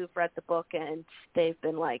people who've read the book and they've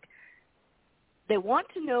been like, they want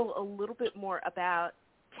to know a little bit more about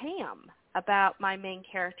Tam, about my main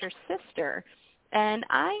character's sister. And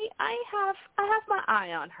I have my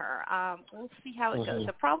eye on her. We'll see how it goes.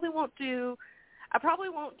 I probably won't do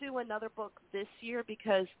another book this year,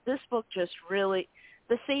 because this book just really,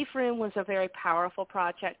 The Safe Room was a very powerful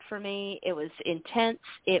project for me. It was intense.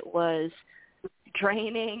 It was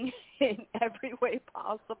draining in every way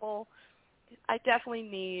possible. I definitely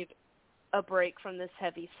need a break from this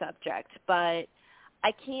heavy subject, but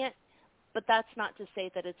that's not to say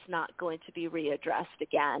that it's not going to be readdressed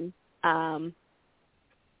again.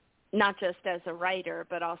 Not just as a writer,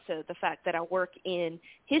 but also the fact that I work in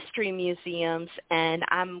history museums, and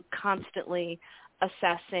I'm constantly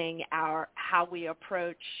assessing how we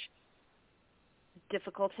approach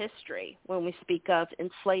difficult history when we speak of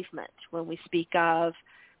enslavement, when we speak of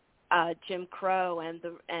Jim Crow and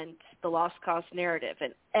the Lost Cause narrative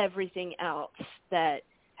and everything else that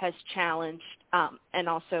has challenged, and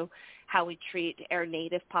also how we treat our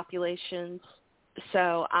native populations.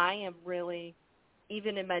 So I am really,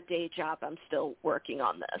 even in my day job, I'm still working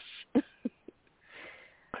on this.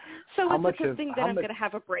 So it's a good thing that I'm going to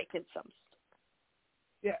have a break in some.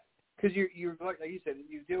 Yeah, because you're like you said,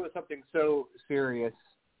 you deal with something so serious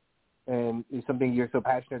and something you're so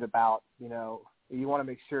passionate about. You want to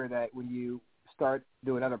make sure that when you start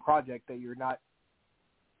doing another project that you're not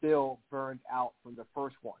still burned out from the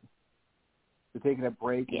first one. So taking a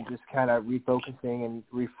break and just kind of refocusing and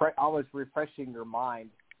almost refreshing your mind,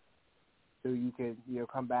 so you can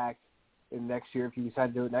come back in next year if you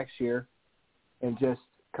decide to do it next year, and just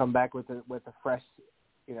come back with a fresh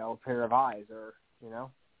pair of eyes, or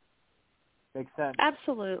makes sense.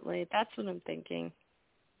 Absolutely, that's what I'm thinking.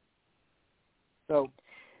 So,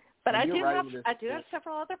 but I do have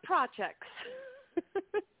several other projects.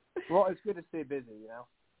 Well, it's good to stay busy,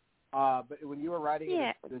 But when you were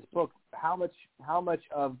writing this book, how much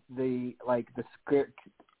of the script,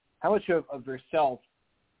 how much of yourself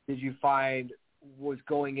did you find was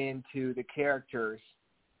going into the characters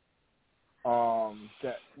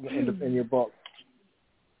in your book?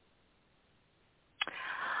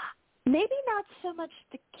 Maybe not so much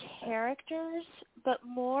the characters, but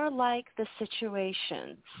more like the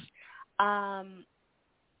situations.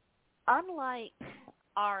 Unlike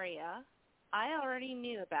Aria, I already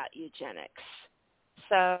knew about eugenics,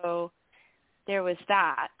 so there was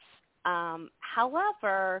that.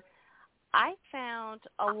 However, I found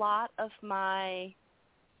a lot of my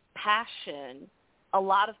passion, a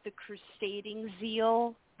lot of the crusading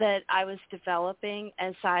zeal that I was developing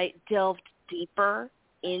as I delved deeper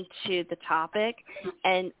into the topic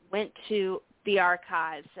and went to the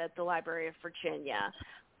archives at the Library of Virginia,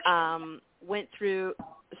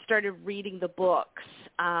 started reading the books,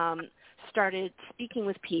 started speaking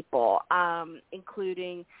with people,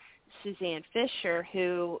 including Suzanne Fisher,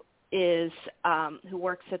 who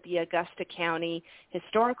works at the Augusta County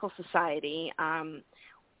Historical Society,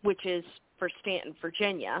 which is for Stanton,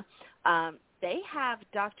 Virginia. They have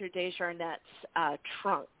Dr. Desjardins'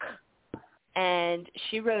 trunk, and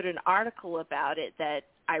she wrote an article about it that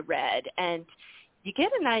I read, and you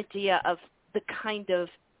get an idea of the kind of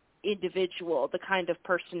individual, the kind of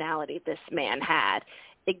personality this man had,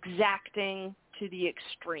 exacting to the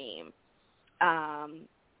extreme.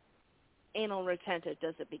 Anal retentive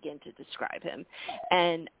doesn't begin to describe him.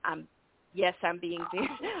 And I'm being very,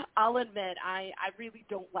 I'll admit, I really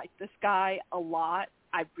don't like this guy a lot.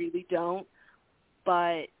 I really don't.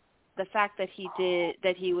 But the fact that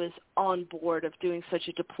he was on board of doing such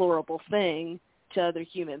a deplorable thing to other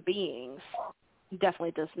human beings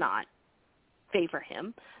definitely does not favor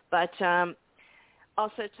him. But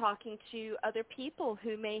also talking to other people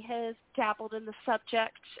who may have dabbled in the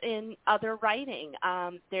subject in other writing.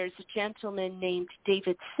 There's a gentleman named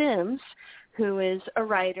David Sims, who is a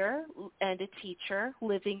writer and a teacher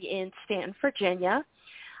living in Stanton, Virginia.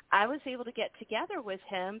 I was able to get together with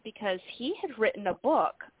him because he had written a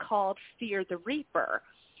book called Fear the Reaper.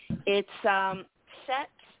 It's set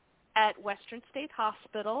at Western State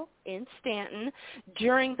Hospital in Stanton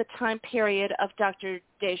during the time period of Dr.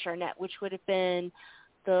 Desjardins, which would have been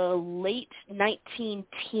the late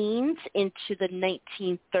 19-teens into the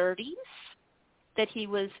 1930s. That he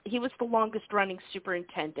was the longest running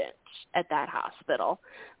superintendent at that hospital.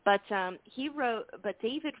 But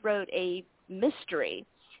David wrote a mystery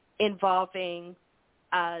involving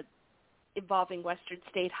Western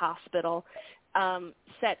State Hospital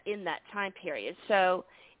set in that time period. So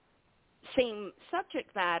same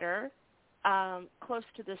subject matter, close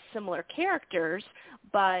to the similar characters,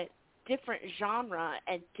 but different genre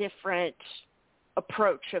and different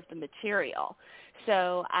approach of the material.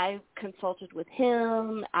 So I consulted with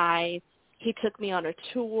him. He took me on a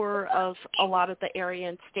tour of a lot of the area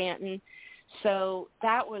in Stanton. So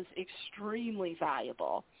that was extremely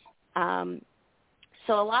valuable. So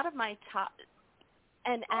a lot of my top,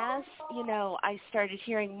 and as, I started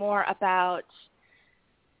hearing more about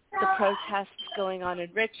the protests going on in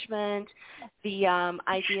Richmond, the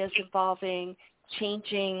ideas involving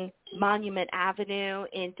changing Monument Avenue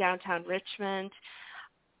in downtown Richmond,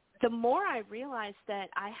 the more I realized that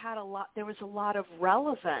there was a lot of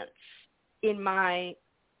relevance in my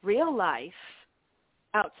real life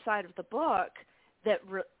outside of the book that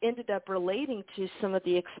ended up relating to some of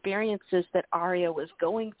the experiences that Aria was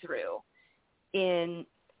going through in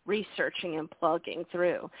researching and plugging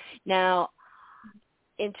through. Now,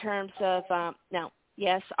 in terms of,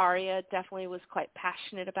 yes, Aria definitely was quite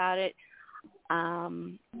passionate about it.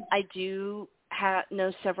 I do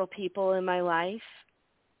know several people in my life,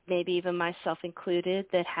 maybe even myself included,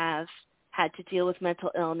 that have had to deal with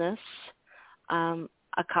mental illness.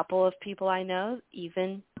 A couple of people I know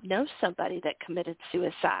even know somebody that committed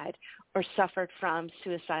suicide or suffered from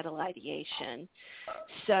suicidal ideation.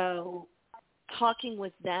 So talking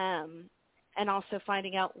with them and also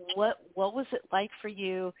finding out what was it like for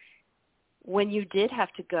you when you did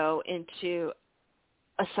have to go into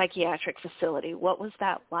a psychiatric facility? What was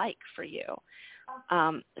that like for you?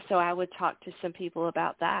 So I would talk to some people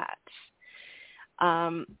about that.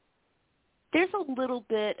 There's a little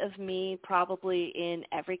bit of me probably in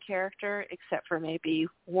every character except for maybe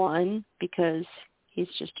one, because he's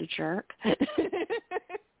just a jerk.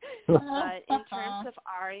 But in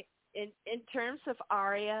terms of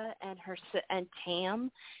Aria and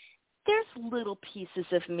Tam, there's little pieces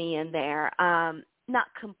of me in there. Not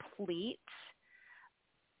complete,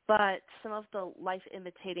 but some of the life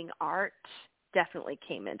imitating art definitely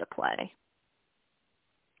came into play.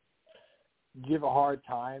 Do you have a hard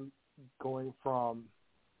time going from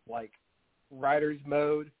like writer's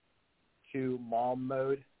mode to mom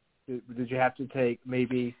mode? Did you have to take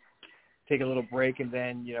a little break and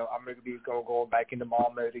then, I'm going to be going back into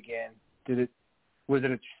mom mode again? Was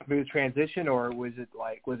it a smooth transition, or was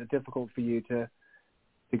it difficult for you to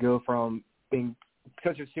go from being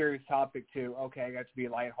such a serious topic to, okay, I got to be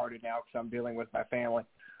lighthearted now because I'm dealing with my family?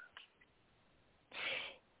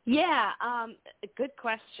 Yeah, good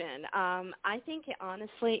question. I think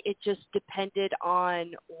honestly it just depended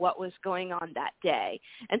on what was going on that day.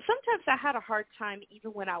 And sometimes I had a hard time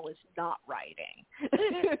even when I was not writing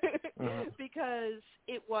because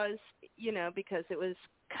it was, because it was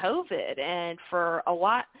COVID. And for a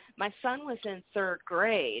lot, my son was in third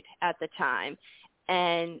grade at the time,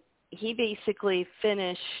 and he basically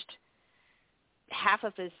finished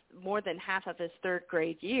more than half of his third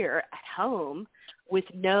grade year at home with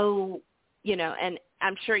no, and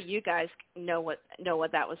I'm sure you guys know what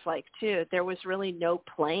that was like too. There was really no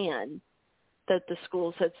plan that the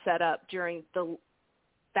schools had set up during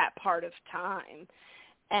that part of time,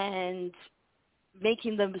 and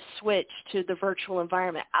making them switch to the virtual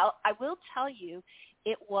environment. I will tell you,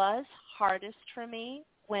 it was hardest for me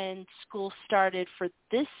when school started for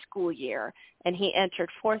this school year and he entered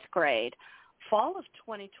fourth grade. Fall of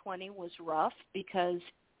 2020 was rough because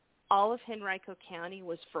all of Henrico County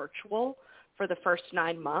was virtual for the first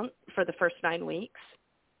 9 weeks.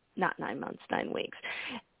 Not 9 months, 9 weeks.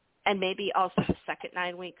 And maybe also the second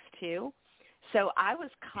 9 weeks too. So I was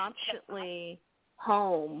constantly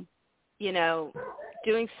home,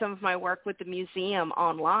 doing some of my work with the museum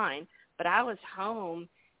online, but I was home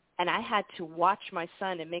and I had to watch my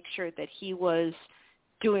son and make sure that he was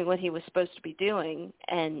doing what he was supposed to be doing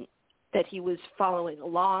and that he was following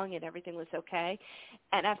along and everything was okay.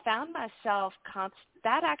 And I found myself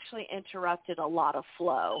that actually interrupted a lot of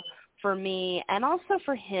flow for me and also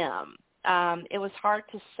for him. It was hard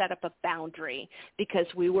to set up a boundary because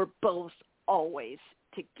we were both always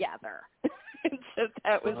together. And so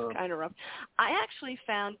that was kind of rough. I actually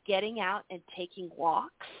found getting out and taking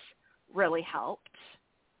walks really helped.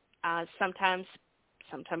 Sometimes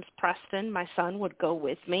Preston, my son, would go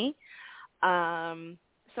with me.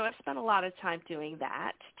 So I spent a lot of time doing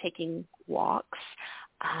that, taking walks.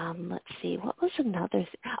 Let's see, what was another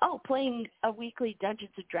thing? Oh, playing a weekly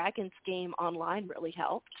Dungeons & Dragons game online really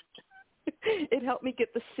helped. It helped me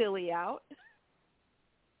get the silly out.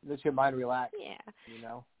 Let your mind relax.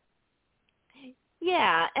 Yeah.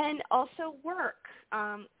 Yeah, and also work.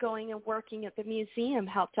 Going and working at the museum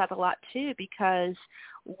helped out a lot too because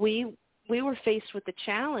we were faced with the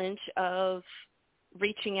challenge of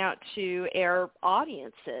reaching out to our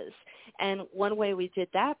audiences. And one way we did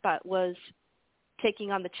that was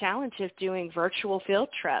taking on the challenge of doing virtual field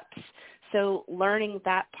trips. So learning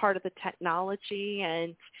that part of the technology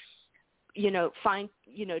and,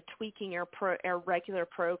 tweaking our regular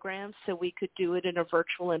programs so we could do it in a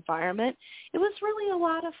virtual environment. It was really a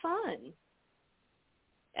lot of fun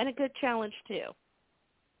and a good challenge too.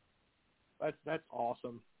 That's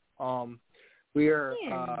awesome. We are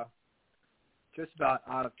just about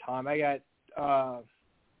out of time. I got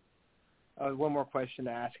one more question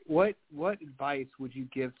to ask. What advice would you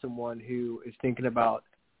give someone who is thinking about,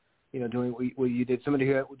 doing what you did? Somebody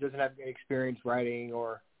who doesn't have any experience writing,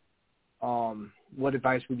 or what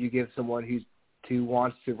advice would you give someone who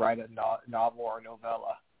wants to write a novel or a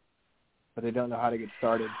novella, but they don't know how to get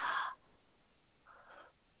started?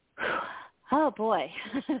 Oh boy,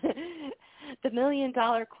 the $1 million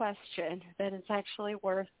question that is actually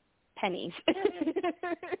worth pennies.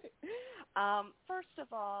 First of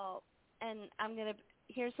all, and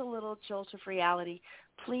here's a little jolt of reality.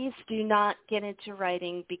 Please do not get into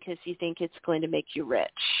writing because you think it's going to make you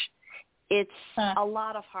rich. It's a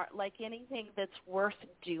lot of like anything that's worth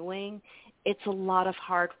doing, it's a lot of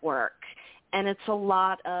hard work. And it's a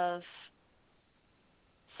lot of,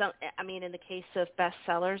 in the case of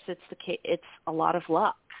bestsellers, it's a lot of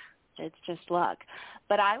luck. It's just luck.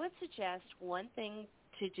 But I would suggest one thing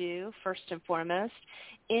to do first and foremost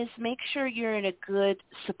is make sure you're in a good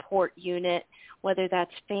support unit, whether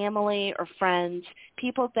that's family or friends,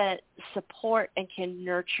 people that support and can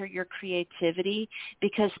nurture your creativity,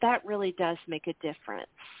 because that really does make a difference.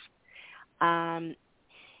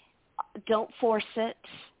 Don't force it.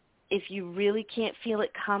 If you really can't feel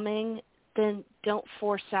it coming, then don't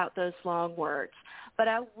force out those long words. But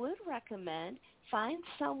I would recommend find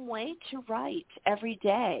some way to write every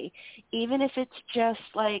day, even if it's just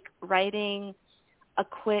like writing a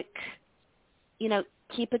quick,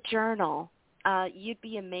 keep a journal. You'd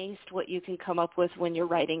be amazed what you can come up with when you're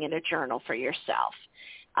writing in a journal for yourself.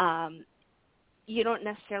 you don't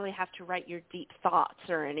necessarily have to write your deep thoughts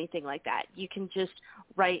or anything like that. You can just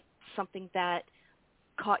write something that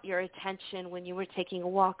caught your attention when you were taking a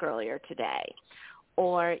walk earlier today.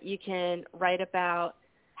 Or you can write about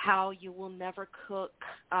how you will never cook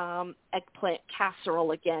eggplant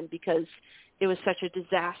casserole again because it was such a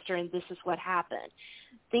disaster and this is what happened.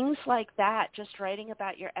 Things like that, just writing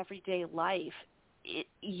about your everyday life,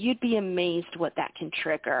 you'd be amazed what that can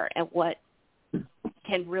trigger and what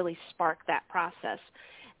can really spark that process.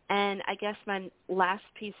 And I guess my last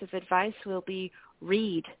piece of advice will be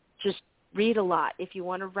read. Just read a lot. If you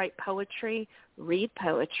want to write poetry, read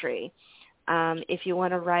poetry. If you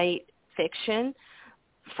want to write fiction,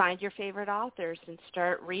 find your favorite authors and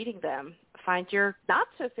start reading them. Find your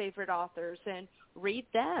not-so-favorite authors and read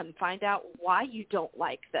them. Find out why you don't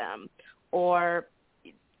like them. Or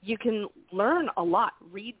you can learn a lot.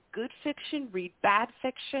 Read good fiction, read bad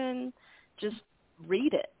fiction. Just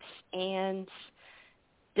read it. And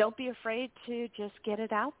don't be afraid to just get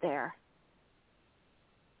it out there.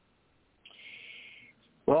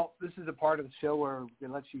 Well, this is a part of the show where we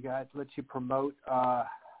let you promote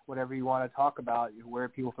whatever you want to talk about, where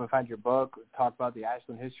people can find your book, talk about the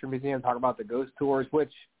Ashland History Museum, talk about the ghost tours,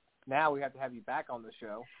 which now we have to have you back on the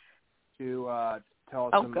show to tell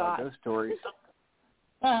us some ghost stories.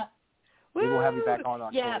 We will have you back on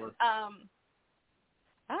October. Yeah,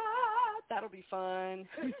 that'll be fun.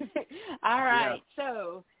 All right,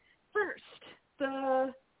 So first,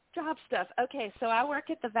 the job stuff. Okay, so I work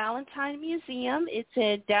at the Valentine Museum. It's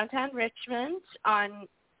in downtown Richmond on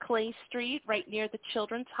Clay Street, right near the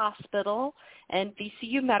Children's Hospital and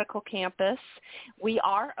VCU Medical Campus. We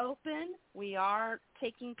are open. We are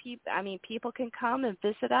taking people. People can come and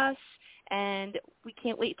visit us, and we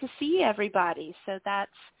can't wait to see everybody. So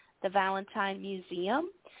that's the Valentine Museum.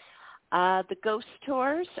 The ghost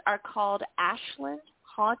tours are called Ashland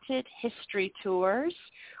Haunted History Tours.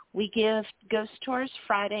 We give ghost tours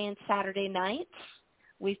Friday and Saturday nights.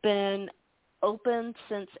 We've been open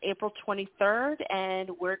since April 23rd, and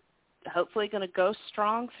we're hopefully going to go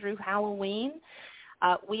strong through Halloween.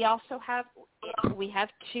 We also have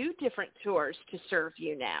 2 different tours to serve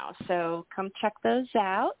you now, so come check those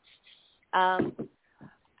out.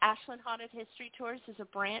 Ashland Haunted History Tours is a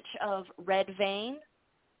branch of Red Vein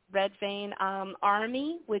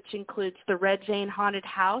Army, which includes the Red Vein Haunted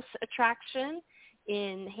House attraction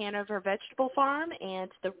in Hanover Vegetable Farm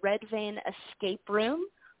and the Red Vein Escape Room,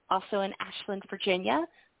 also in Ashland, Virginia.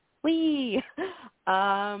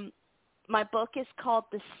 My book is called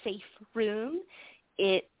The Safe Room.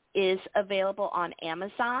 It is available on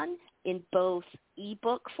Amazon in both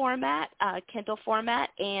ebook format, Kindle format,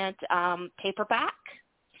 and paperback.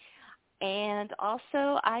 And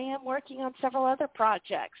also I am working on several other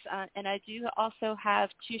projects, and I do also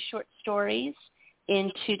have 2 short stories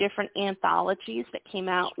in 2 different anthologies that came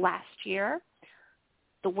out last year,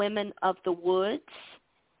 The Women of the Woods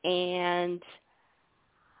and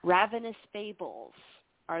Ravenous Fables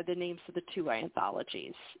are the names of the 2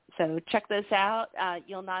 anthologies. So check those out.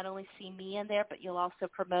 You'll not only see me in there, but you'll also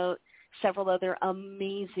promote several other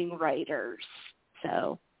amazing writers.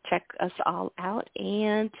 So check us all out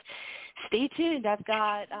and stay tuned. I've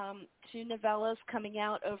got 2 novellas coming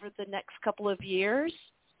out over the next couple of years.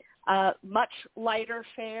 Much lighter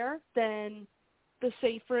fare than The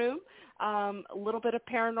Safe Room, a little bit of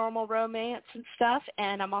paranormal romance and stuff,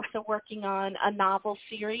 and I'm also working on a novel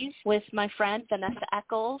series with my friend Vanessa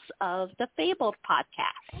Eccles of the Fabled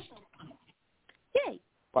podcast. Yay!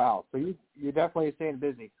 Wow, so you're definitely staying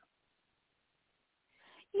busy.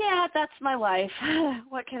 Yeah, that's my life.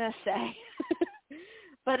 What can I say?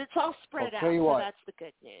 But it's all spread out, so that's the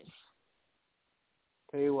good news.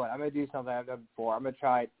 Tell you what, I'm going to do something I've done before. I'm going to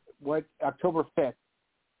try October 5th,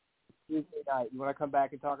 Tuesday night. You want to come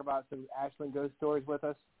back and talk about some Ashland ghost stories with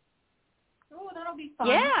us? Oh, that'll be fun.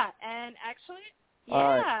 Yeah, and actually,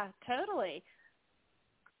 totally.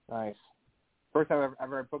 Nice. First time I've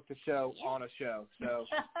ever booked a show on a show, so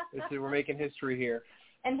we're making history here.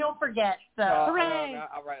 And he'll forget. So hooray! No,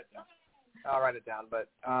 I'll write it down. But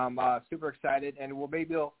super excited, and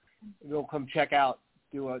we'll come check out,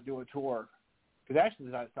 do a tour, because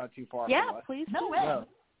Ashland's not too far from us. Yeah, please. No way. No.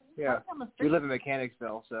 Yeah, we live in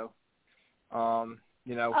Mechanicsville, so Oh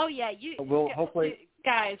yeah, we'll hopefully,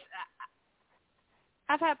 guys.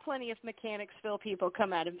 I've had plenty of Mechanicsville people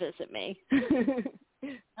come out and visit me.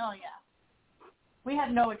 Oh yeah, we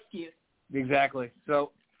have no excuse. Exactly.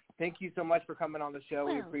 So, thank you so much for coming on the show.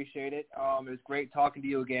 We appreciate it. It was great talking to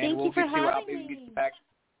you again. Thank you for having out. Maybe get you back.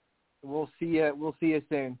 We'll see you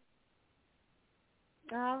soon.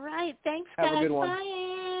 All right. Thanks, Have guys. a good one.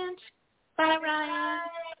 Bye, Ange. Bye, Ryan.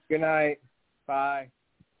 Good night. Bye.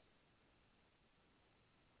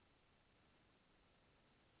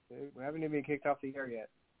 We haven't even been kicked off the air yet.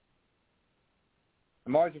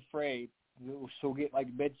 I'm always afraid she'll get like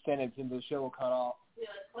mid-sentence and the show will cut off.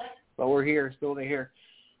 But we're here, still here.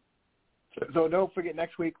 So don't forget,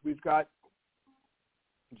 next week we've got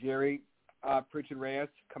Jerry Pritchard Reyes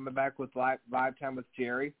coming back with live time with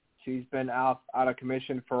Jerry. She's been out of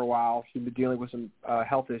commission for a while. She's been dealing with some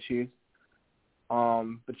health issues.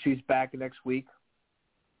 But she's back next week.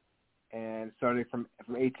 And starting from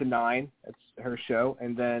 8 to 9, that's her show.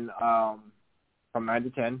 And then from 9 to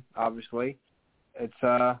 10, obviously, it's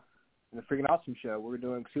a freaking awesome show. We're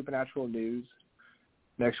doing supernatural news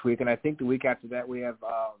next week. And I think the week after that we have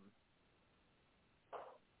I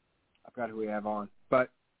forgot who we have on. But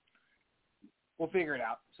we'll figure it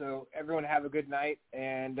out. So everyone have a good night,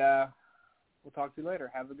 and we'll talk to you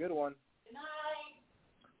later. Have a good one. Good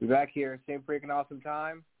night. Be back here, same freaking awesome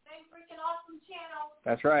time. Same freaking awesome channel.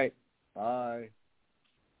 That's right. Bye.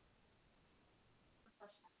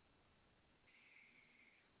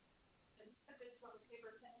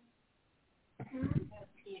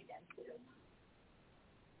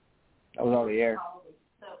 That was on the air.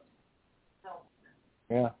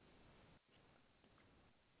 Yeah.